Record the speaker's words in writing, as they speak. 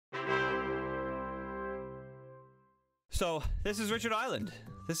So this is Richard Island.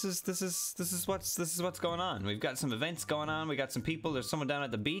 This is what's going on. We've got some events going on. We got some people. There's someone down at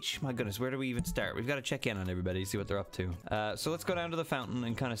the beach. My goodness, where do we even start? We've got to check in on everybody, see what they're up to. So let's go down to the fountain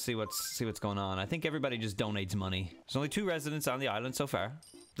and kind of see what's going on. I think everybody just donates money. There's only 2 residents on the island so far.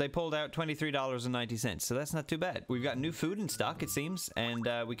 They pulled out $23.90, so that's not too bad. We've got new food in stock, it seems, and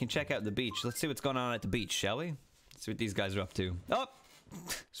we can check out the beach. Let's see what's going on at the beach, shall we? Let's see what these guys are up to. Oh!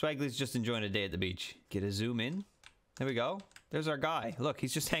 Swagley's just enjoying a day at the beach. Get a zoom in. There we go. There's our guy. Look,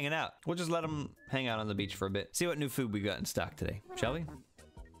 he's just hanging out. We'll just let him hang out on the beach for a bit. See what new food we got in stock today, shall we?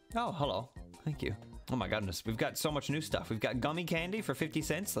 Oh, hello. Thank you. Oh my goodness, we've got so much new stuff. We've got gummy candy for 50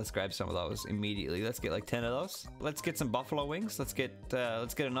 cents. Let's grab some of those immediately. Let's get like 10 of those. Let's get some buffalo wings. Let's get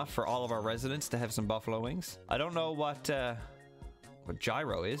enough for all of our residents to have some buffalo wings. I don't know what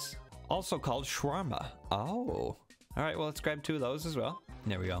gyro is. Also called shawarma. Oh. All right, well, let's grab 2 of those as well.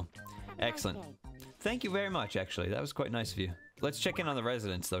 There we go. Excellent. Thank you very much, actually. That was quite nice of you. Let's check in on the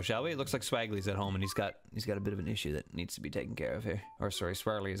residents, though, shall we? It looks like Swagley's at home, and he's got a bit of an issue that needs to be taken care of here. Or sorry,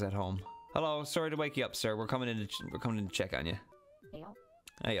 Swarley is at home. Hello, sorry to wake you up, sir. We're coming in to check on you.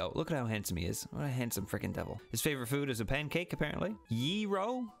 Hey, yo, look at how handsome he is. What a handsome freaking devil. His favorite food is a pancake, apparently.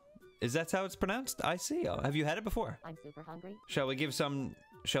 Gyro? Is that how it's pronounced? I see. Oh, have you had it before? I'm super hungry. Shall we give some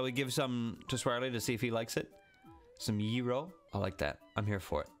to Swarley to see if he likes it? Some gyro? I like that. I'm here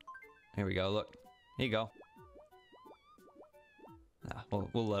for it. Here we go, look. Here you go. Ah,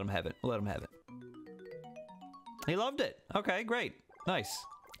 we'll let him have it. We'll let him have it. He loved it. Okay, great. Nice.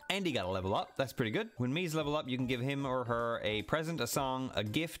 And he got a level up. That's pretty good. When Mies level up, you can give him or her a present, a song, a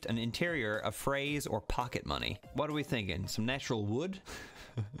gift, an interior, a phrase, or pocket money. What are we thinking? Some natural wood?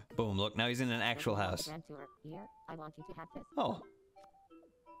 Boom, look, now he's in an actual house. Here, I want you to have this. Oh.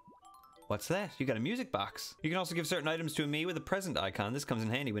 What's that? You got a music box. You can also give certain items to a me with a present icon. This comes in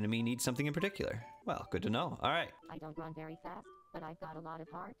handy when a me needs something in particular. Well, good to know. All right. I don't run very fast, but I've got a lot of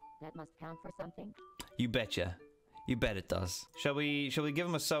heart. That must count for something. You betcha. You bet it does. Shall we give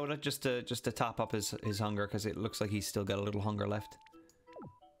him a soda just to top up his hunger, because it looks like he's still got a little hunger left.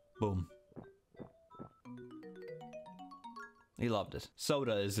 Boom. He loved it.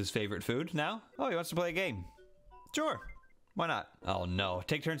 Soda is his favorite food now. Oh, he wants to play a game. Sure. Why not? Oh no.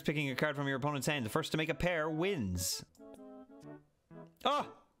 Take turns picking a card from your opponent's hand. The first to make a pair wins. Oh!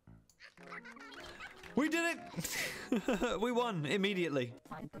 We did it! We won immediately.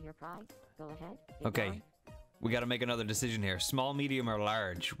 Time for your prize. Go ahead. Okay. We gotta make another decision here. Small, medium, or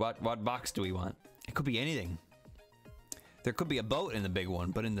large? What box do we want? It could be anything. There could be a boat in the big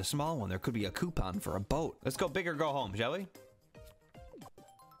one, but in the small one, there could be a coupon for a boat. Let's go big or go home, shall we?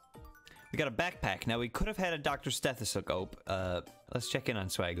 We got a backpack. Now, we could have had a Dr. Stethoscope. Let's check in on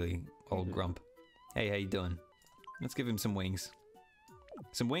Swagley, old grump. Hey, how you doing? Let's give him some wings.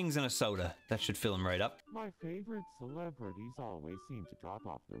 Some wings and a soda. That should fill him right up. My favorite celebrities always seem to drop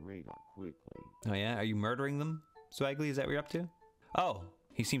off the radar quickly. Oh, yeah? Are you murdering them, Swagley? Is that what you're up to? Oh,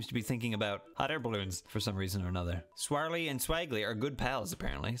 he seems to be thinking about hot air balloons for some reason or another. Swarley and Swagley are good pals,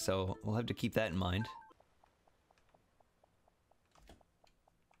 apparently, so we'll have to keep that in mind.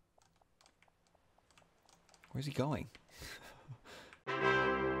 Where's he going?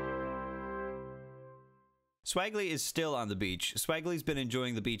 Swagley is still on the beach. Swagley's been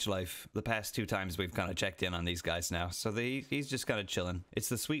enjoying the beach life the past 2 times we've kind of checked in on these guys now. So he's just kind of chilling. It's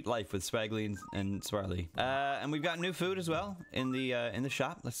the sweet life with Swagley and Swarley. And we've got new food as well in the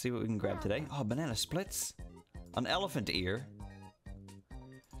shop. Let's see what we can grab today. Oh, banana splits. An elephant ear.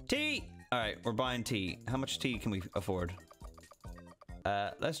 Tea! Alright, we're buying tea. How much tea can we afford?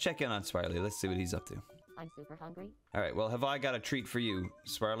 Let's check in on Swarley. Let's see what he's up to. I'm super hungry. All right, well, have I got a treat for you,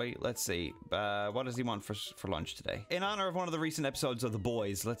 Swarley? Let's see. What does he want for lunch today? In honor of one of the recent episodes of The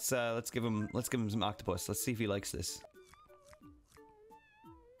Boys, let's give him some octopus. Let's see if he likes this.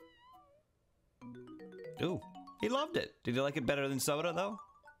 Ooh, he loved it. Did he like it better than soda though?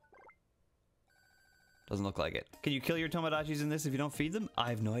 Doesn't look like it. Can you kill your tomodachis in this if you don't feed them? I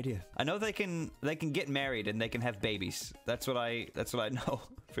have no idea. I know they can get married and they can have babies. That's what I know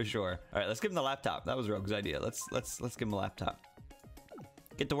for sure. All right, let's give him the laptop. That was Rogue's idea. Let's give him a laptop.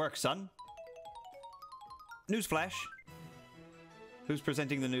 Get to work, son. Newsflash. Who's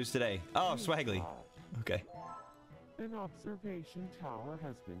presenting the news today? Oh, Swagley. Okay. An observation tower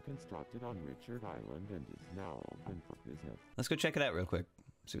has been constructed on Richard Island and is now open for business. Let's go check it out real quick.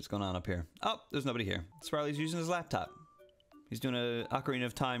 See what's going on up here. Oh, there's nobody here. Swarley's using his laptop. He's doing a Ocarina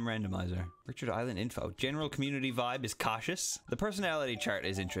of Time randomizer. Richard Island info. General community vibe is cautious. The personality chart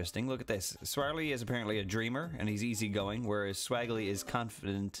is interesting. Look at this. Swarley is apparently a dreamer and he's easygoing, whereas Swagley is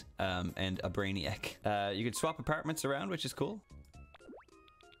confident and a brainiac. You can swap apartments around, which is cool.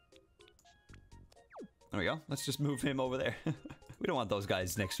 There we go. Let's just move him over there. We don't want those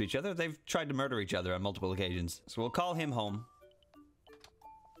guys next to each other. They've tried to murder each other on multiple occasions. So we'll call him home.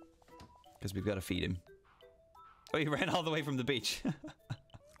 Because we've got to feed him. Oh, he ran all the way from the beach.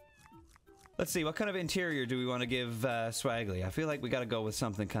 Let's see, what kind of interior do we want to give Swarley? I feel like we got to go with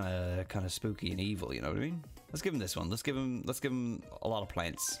something kind of spooky and evil. You know what I mean? Let's give him this one. Let's give him a lot of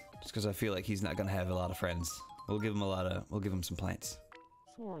plants. Just because I feel like he's not going to have a lot of friends. We'll give him some plants.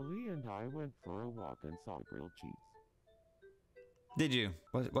 Swarley and I went for a walk and saw grilled cheese. Did you?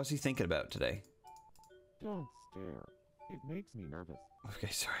 What's he thinking about today? Don't stare. It makes me nervous. Okay,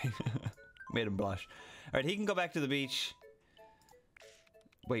 sorry. Made him blush. Alright, he can go back to the beach.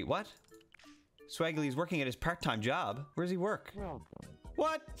 Wait, what? Swarley's working at his part-time job. Where does he work? Well done.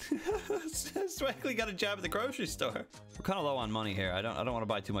 What? Swarley got a job at the grocery store. We're kind of low on money here. I don't want to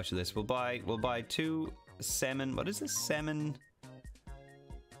buy too much of this. We'll buy 2 salmon. What is this?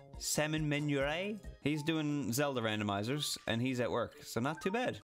 Salmon menure? He's doing Zelda randomizers and he's at work. So not too bad.